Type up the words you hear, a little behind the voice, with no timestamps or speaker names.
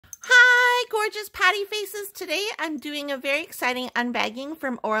gorgeous patty faces. Today I'm doing a very exciting unbagging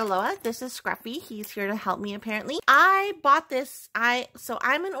from Oraloa. This is Scruffy. He's here to help me apparently. I bought this. So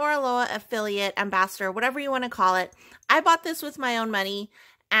I'm an Oraloa affiliate, ambassador, whatever you want to call it. I bought this with my own money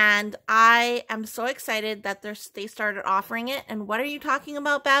and I am so excited that they started offering it. And what are you talking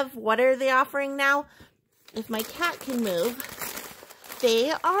about, Bev? What are they offering now? If my cat can move,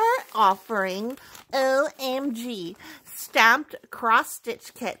 they are offering OMG stamped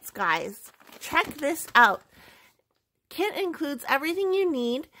cross-stitch kits, guys. Check this out. Kit includes everything you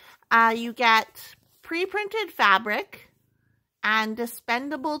need. You get pre-printed fabric and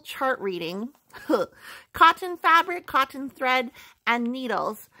dispensable chart reading, cotton fabric, cotton thread, and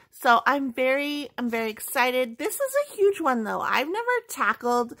needles. So I'm very excited. This is a huge one though. I've never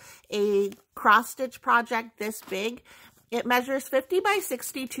tackled a cross-stitch project this big. It measures 50 by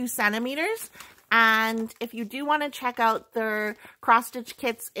 62 centimeters. And if you do want to check out their cross-stitch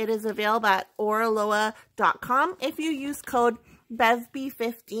kits, it is available at oraloa.com. If you use code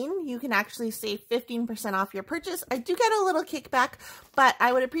bevbeecrafts, you can actually save 15% off your purchase. I do get a little kickback, but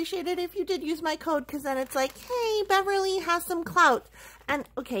I would appreciate it if you did use my code, because then it's like, hey, Beverly has some clout. And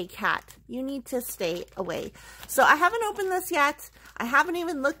okay, cat, you need to stay away. So I haven't opened this yet. I haven't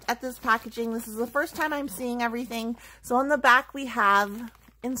even looked at this packaging. This is the first time I'm seeing everything. So on the back we have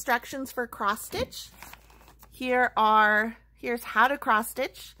instructions for cross stitch. Here's how to cross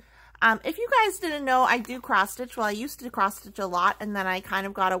stitch. If you guys didn't know, I do cross stitch. Well, I used to cross stitch a lot and then I kind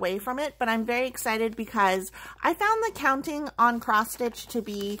of got away from it, but I'm very excited because I found the counting on cross stitch to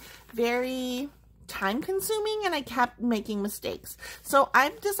be very time consuming and I kept making mistakes. So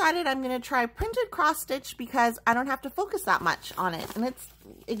I've decided I'm going to try printed cross stitch because I don't have to focus that much on it. And it's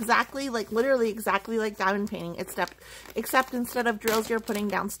exactly like, literally exactly like diamond painting, except instead of drills, you're putting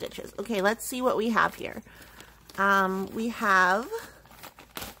down stitches. Okay, let's see what we have here. We have,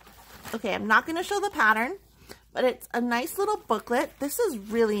 okay, I'm not going to show the pattern, but it's a nice little booklet. This is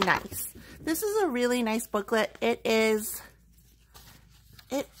really nice. This is a really nice booklet.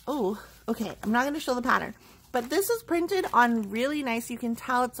 Oh, okay, I'm not going to show the pattern, but this is printed on really nice, you can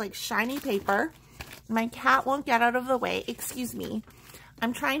tell it's like shiny paper. My cat won't get out of the way, excuse me.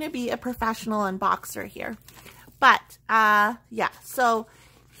 I'm trying to be a professional unboxer here. But, yeah, so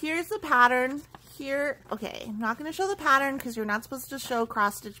here's the pattern. Here, okay, I'm not going to show the pattern because you're not supposed to show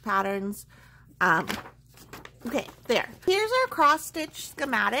cross-stitch patterns. Okay, there. Here's our cross-stitch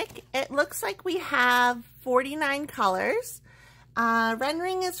schematic. It looks like we have 49 colors.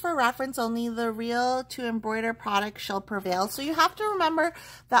 Rendering is for reference only. The real to embroider product shall prevail. So you have to remember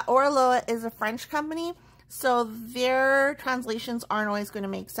that Oraloa is a French company. So their translations aren't always going to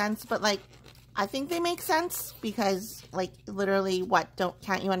make sense, but like, I think they make sense because like literally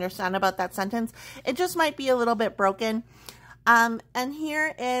can't you understand about that sentence? It just might be a little bit broken. And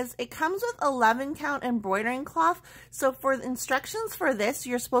here is, it comes with 11 count embroidering cloth. So for the instructions for this,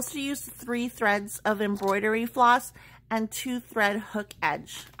 you're supposed to use 3 threads of embroidery floss and 2 thread hook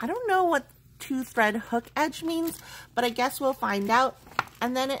edge. I don't know what 2 thread hook edge means, but I guess we'll find out.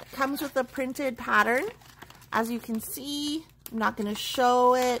 And then it comes with a printed pattern. As you can see, I'm not going to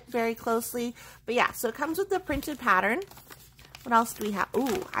show it very closely, but yeah, so it comes with the printed pattern. What else do we have?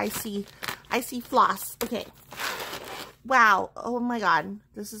 Ooh, I see floss. Okay. Wow. Oh my God.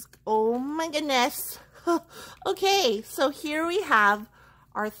 Oh my goodness. Okay, so here we have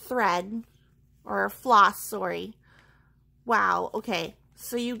our thread, or our floss, sorry. Wow. Okay,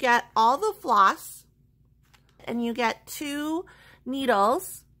 so you get all the floss and you get 2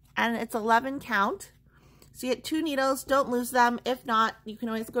 needles and it's 11 count. So you get 2 needles, don't lose them. If not, you can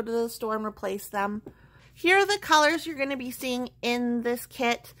always go to the store and replace them. Here are the colors you're going to be seeing in this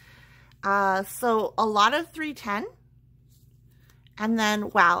kit. So a lot of 310. And then,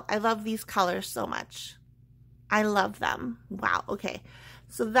 wow, I love these colors so much. I love them. Wow, okay.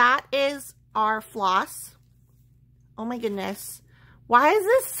 So that is our floss. Oh my goodness. Why is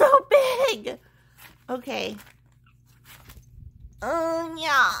this so big? Okay.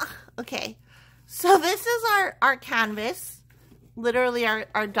 Yeah. Okay. So this is our canvas, literally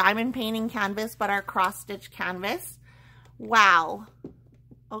our diamond painting canvas, but our cross-stitch canvas. Wow.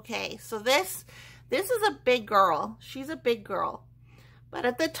 Okay, so this is a big girl. She's a big girl. But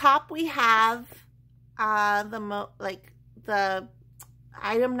at the top we have the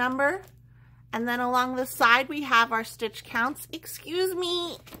item number, and then along the side we have our stitch counts. Excuse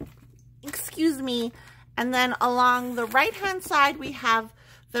me. And then along the right-hand side we have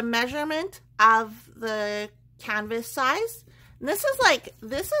the measurement of the canvas size. And this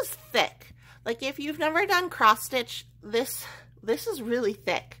is thick. Like if you've never done cross stitch, this is really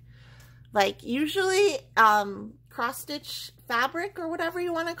thick. Like usually cross-stitch fabric or whatever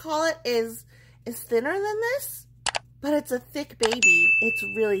you want to call it is thinner than this, but it's a thick baby. It's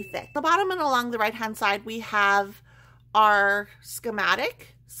really thick. The bottom and along the right-hand side, we have our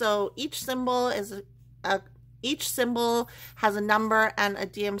schematic. So each symbol is each symbol has a number and a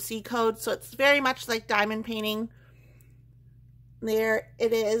DMC code. So it's very much like diamond painting. There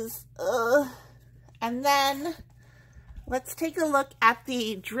it is. And then let's take a look at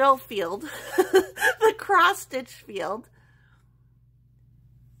the drill field, the cross-stitch field.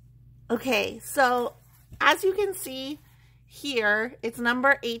 Okay, so as you can see here, it's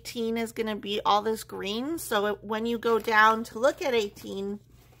number 18 is going to be all this green. So when you go down to look at 18,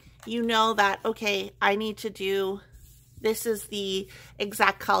 you know that, okay, I need to do, this is the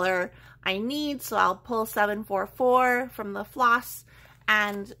exact color I need. So I'll pull 744 from the floss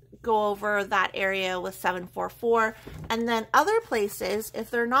and go over that area with 744. And then other places, if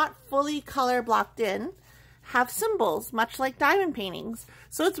they're not fully color blocked in, have symbols, much like diamond paintings.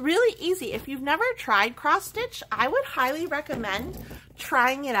 So it's really easy. If you've never tried cross stitch, I would highly recommend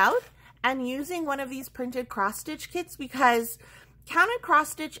trying it out and using one of these printed cross stitch kits, because counted cross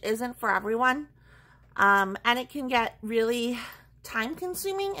stitch isn't for everyone. And it can get really time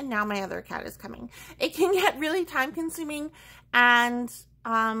consuming. And now my other cat is coming. It can get really time consuming, and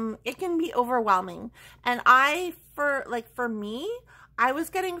it can be overwhelming. And for me, I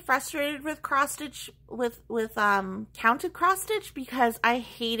was getting frustrated with cross stitch, with counted cross stitch, because I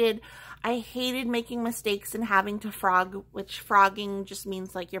hated making mistakes and having to frog, which frogging just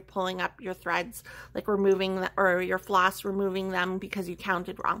means like you're pulling up your threads, like removing or your floss, removing them because you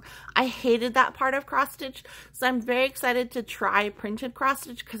counted wrong. I hated that part of cross stitch. So I'm very excited to try printed cross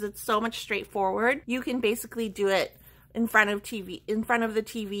stitch because it's so much straightforward. You can basically do it in front of the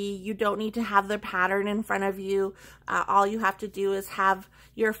TV. You don't need to have the pattern in front of you. All you have to do is have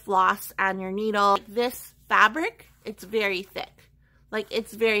your floss and your needle. This fabric, it's very thick. Like,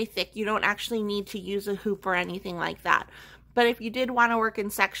 it's very thick. You don't actually need to use a hoop or anything like that. But if you did want to work in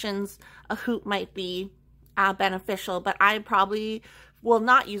sections, a hoop might be beneficial, but I probably will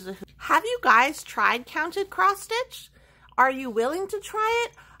not use a hoop. Have you guys tried counted cross stitch? Are you willing to try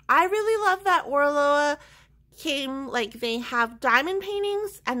it? I really love that Oraloa came, like, they have diamond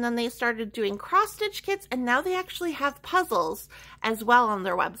paintings, and then they started doing cross stitch kits, and now they actually have puzzles as well on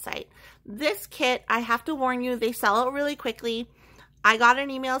their website. This kit, I have to warn you, they sell out really quickly. I got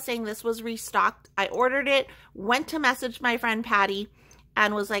an email saying this was restocked. I ordered it, went to message my friend Patty,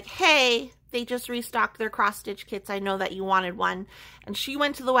 and was like, hey, they just restocked their cross stitch kits. I know that you wanted one. And she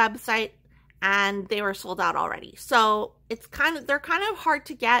went to the website and they were sold out already. So they're kind of hard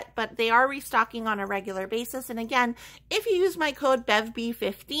to get, but they are restocking on a regular basis. And again, if you use my code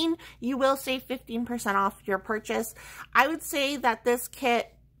bevbeecrafts, you will save 15% off your purchase. I would say that this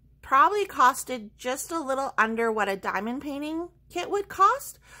kit probably costed just a little under what a diamond painting kit would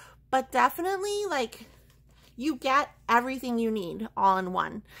cost, but definitely, like, you get everything you need all in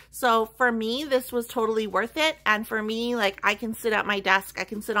one. So for me, this was totally worth it. And for me, like, I can sit at my desk, I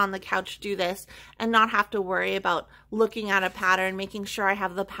can sit on the couch, do this, and not have to worry about looking at a pattern, making sure I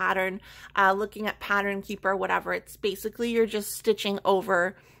have the pattern, looking at Pattern Keeper, whatever. It's basically, you're just stitching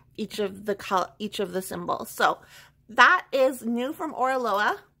over each of the symbols. So that is new from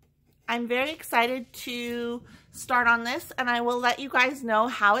Oraloa. I'm very excited to start on this, and I will let you guys know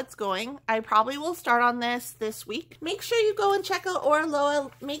how it's going. I probably will start on this week. Make sure you go and check out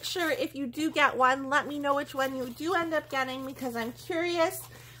Oraloa. Make sure if you do get one, let me know which one you do end up getting, because I'm curious.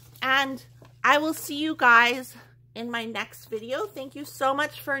 And I will see you guys in my next video. Thank you so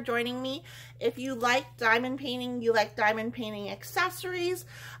much for joining me. If you like diamond painting, you like diamond painting accessories,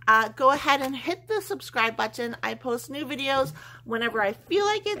 go ahead and hit the subscribe button. I post new videos whenever I feel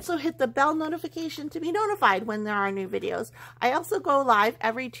like it, so hit the bell notification to be notified when there are new videos. I also go live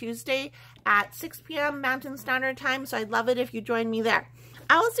every Tuesday at 6 p.m. Mountain Standard Time, so I'd love it if you join me there.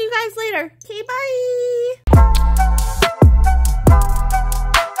 I will see you guys later. Okay, bye!